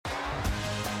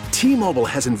T-Mobile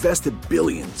has invested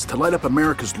billions to light up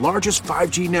America's largest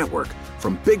 5G network,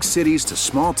 from big cities to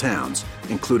small towns,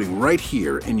 including right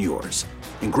here in yours.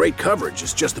 And great coverage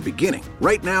is just the beginning.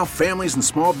 Right now, families and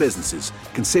small businesses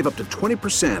can save up to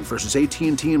 20% versus AT&T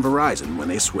and Verizon when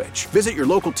they switch. Visit your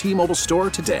local T-Mobile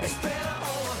store today.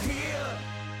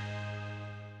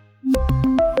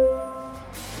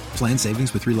 Plan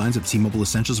savings with 3 lines of T-Mobile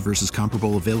Essentials versus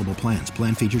comparable available plans.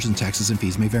 Plan features and taxes and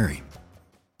fees may vary.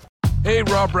 Hey,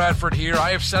 Rob Bradford here. I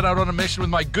have set out on a mission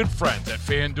with my good friends at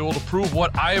FanDuel to prove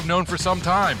what I have known for some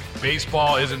time.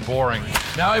 Baseball isn't boring.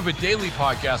 Now I have a daily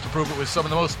podcast to prove it with some of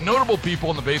the most notable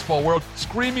people in the baseball world,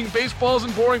 screaming baseball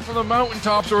isn't boring from the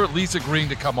mountaintops, or at least agreeing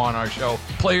to come on our show.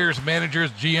 Players,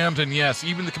 managers, GMs, and yes,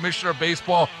 even the commissioner of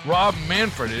baseball, Rob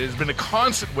Manfred. It has been a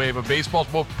constant wave of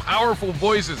baseball's most powerful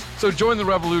voices. So join the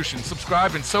revolution.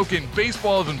 Subscribe and soak in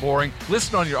Baseball Isn't Boring.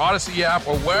 Listen on your Odyssey app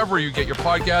or wherever you get your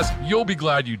podcast. You'll be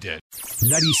glad you did.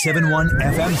 97.1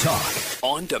 FM Talk.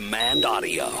 On demand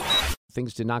audio.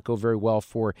 Things did not go very well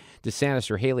for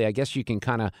DeSantis or Haley. I guess you can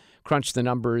kind of crunch the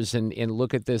numbers and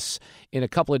look at this in a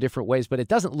couple of different ways, but it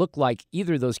doesn't look like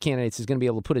either of those candidates is going to be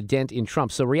able to put a dent in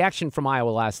Trump. So reaction from Iowa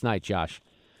last night, Josh.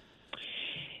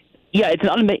 Yeah, it's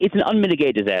an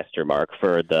unmitigated disaster, Mark,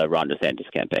 for the Ron DeSantis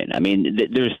campaign. I mean,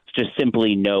 there's just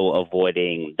simply no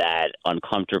avoiding that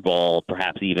uncomfortable,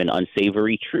 perhaps even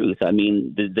unsavory truth. I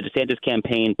mean, the DeSantis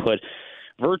campaign put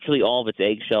virtually all of its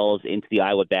eggshells into the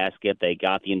Iowa basket. They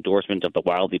got the endorsement of the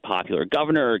wildly popular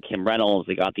governor, Kim Reynolds.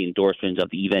 They got the endorsement of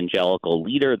the evangelical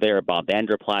leader there, Bob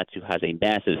Vanderplaats, who has a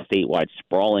massive statewide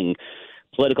sprawling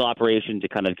political operation to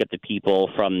kind of get the people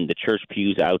from the church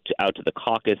pews out to the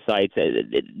caucus sites.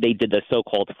 They did the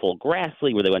so-called full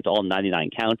Grassley, where they went to all 99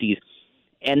 counties.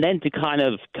 And then to kind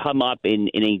of come up in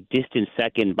a distant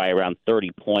second by around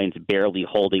 30 points, barely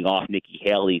holding off Nikki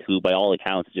Haley, who by all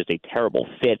accounts is just a terrible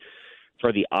fit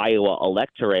for the Iowa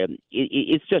electorate.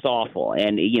 It's just awful.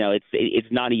 And, you know, it's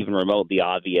not even remotely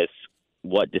obvious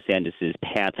what DeSantis's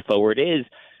path forward is.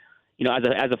 You know,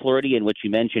 as a Floridian, which you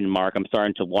mentioned, Mark, I'm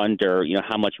starting to wonder, you know,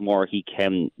 how much more he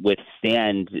can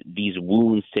withstand these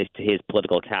wounds to his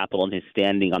political capital and his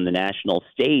standing on the national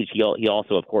stage. He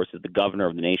also, of course, is the governor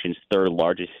of the nation's third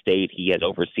largest state. He has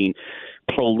overseen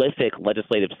prolific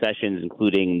legislative sessions,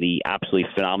 including the absolutely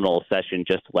phenomenal session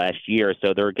just last year.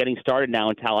 So they're getting started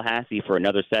now in Tallahassee for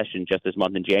another session just this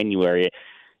month in January.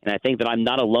 And I think that I'm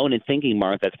not alone in thinking,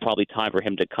 Mark, that's probably time for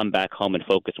him to come back home and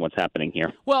focus on what's happening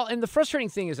here. Well, and the frustrating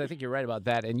thing is, I think you're right about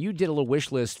that. And you did a little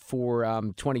wish list for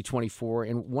 2024.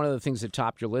 And one of the things that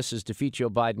topped your list is defeat Joe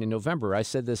Biden in November. I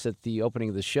said this at the opening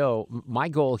of the show. My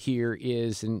goal here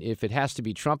is, and if it has to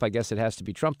be Trump, I guess it has to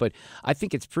be Trump. But I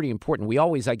think it's pretty important. We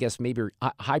always, I guess, maybe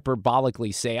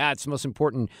hyperbolically say, it's the most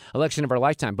important election of our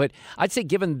lifetime. But I'd say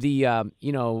given the,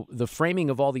 the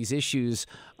framing of all these issues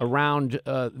around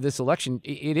this election,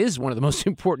 it is one of the most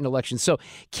important elections. So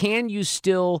can you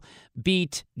still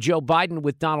beat Joe Biden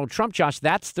with Donald Trump, Josh?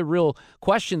 That's the real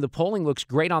question. The polling looks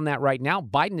great on that right now.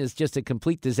 Biden is just a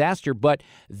complete disaster, but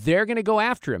they're going to go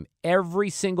after him every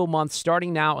single month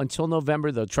starting now until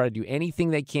November. They'll try to do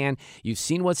anything they can. You've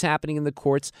seen what's happening in the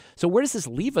courts. So where does this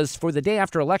leave us for the day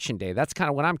after Election Day? That's kind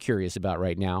of what I'm curious about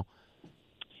right now.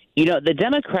 You know, the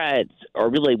Democrats are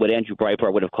really what Andrew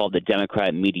Breitbart would have called the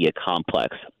Democrat media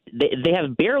complex. They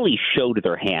have barely showed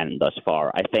their hand thus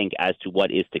far, I think, as to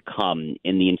what is to come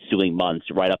in the ensuing months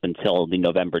right up until the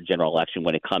November general election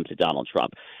when it comes to Donald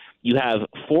Trump. You have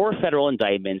 4 federal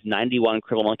indictments, 91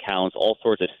 criminal counts, all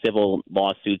sorts of civil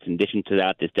lawsuits. In addition to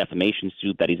that, this defamation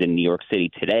suit that he's in New York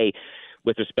City today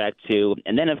with respect to.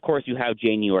 And then, of course, you have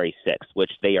January 6th,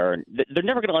 which they're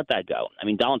never going to let that go. I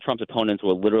mean, Donald Trump's opponents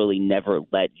will literally never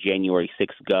let January 6th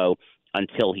go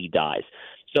until he dies.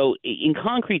 So in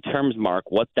concrete terms, Mark,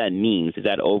 what that means is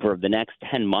that over the next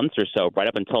 10 months or so, right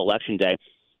up until Election Day,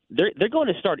 they're going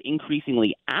to start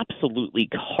increasingly absolutely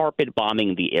carpet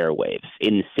bombing the airwaves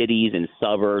in cities and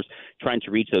suburbs, trying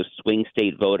to reach those swing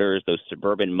state voters, those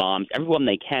suburban moms, everyone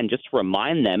they can, just to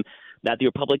remind them that the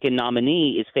Republican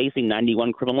nominee is facing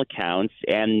 91 criminal counts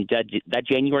and that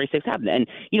January 6th happened. And,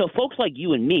 you know, folks like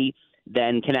you and me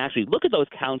then can actually look at those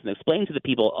counts and explain to the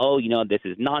people, oh, you know, this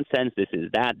is nonsense, this is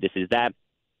that, this is that.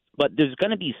 But there's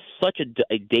going to be such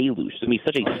a deluge, there's going to be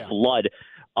such a flood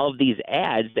of these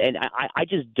ads, and I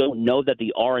just don't know that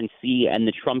the RNC and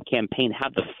the Trump campaign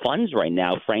have the funds right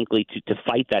now, frankly, to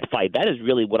fight that fight. That is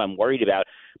really what I'm worried about.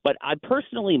 But I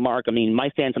personally, Mark, I mean, my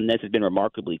stance on this has been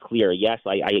remarkably clear. Yes,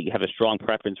 I have a strong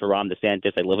preference for Ron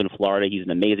DeSantis. I live in Florida. He's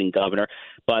an amazing governor.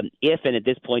 But if, and at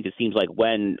this point it seems like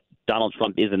when Donald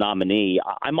Trump is a nominee,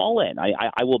 I'm all in.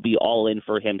 I will be all in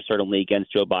for him, certainly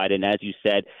against Joe Biden. As you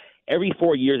said, every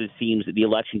 4 years, it seems that the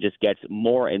election just gets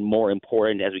more and more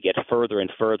important as we get further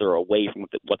and further away from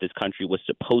what this country was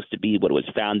supposed to be, what it was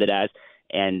founded as.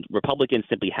 And Republicans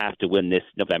simply have to win this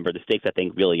November. The stakes, I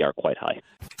think, really are quite high.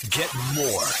 Get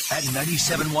more at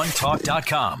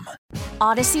 971talk.com.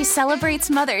 Odyssey celebrates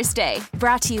Mother's Day,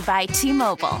 brought to you by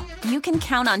T-Mobile. You can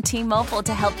count on T-Mobile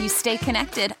to help you stay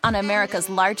connected on America's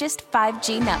largest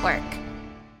 5G network.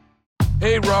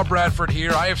 Hey, Rob Bradford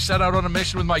here. I have set out on a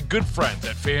mission with my good friends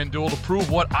at FanDuel to prove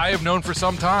what I have known for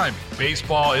some time.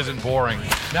 Baseball isn't boring.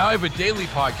 Now I have a daily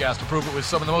podcast to prove it with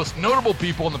some of the most notable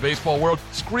people in the baseball world,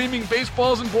 screaming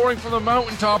baseball isn't boring from the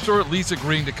mountaintops, or at least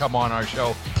agreeing to come on our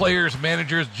show. Players,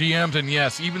 managers, GMs, and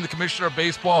yes, even the commissioner of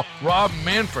baseball, Rob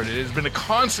Manfred. It has been a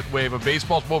constant wave of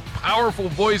baseball's most powerful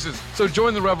voices. So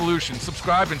join the revolution.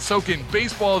 Subscribe and soak in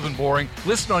Baseball Isn't Boring.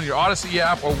 Listen on your Odyssey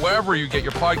app or wherever you get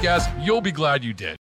your podcasts. You'll be glad you did.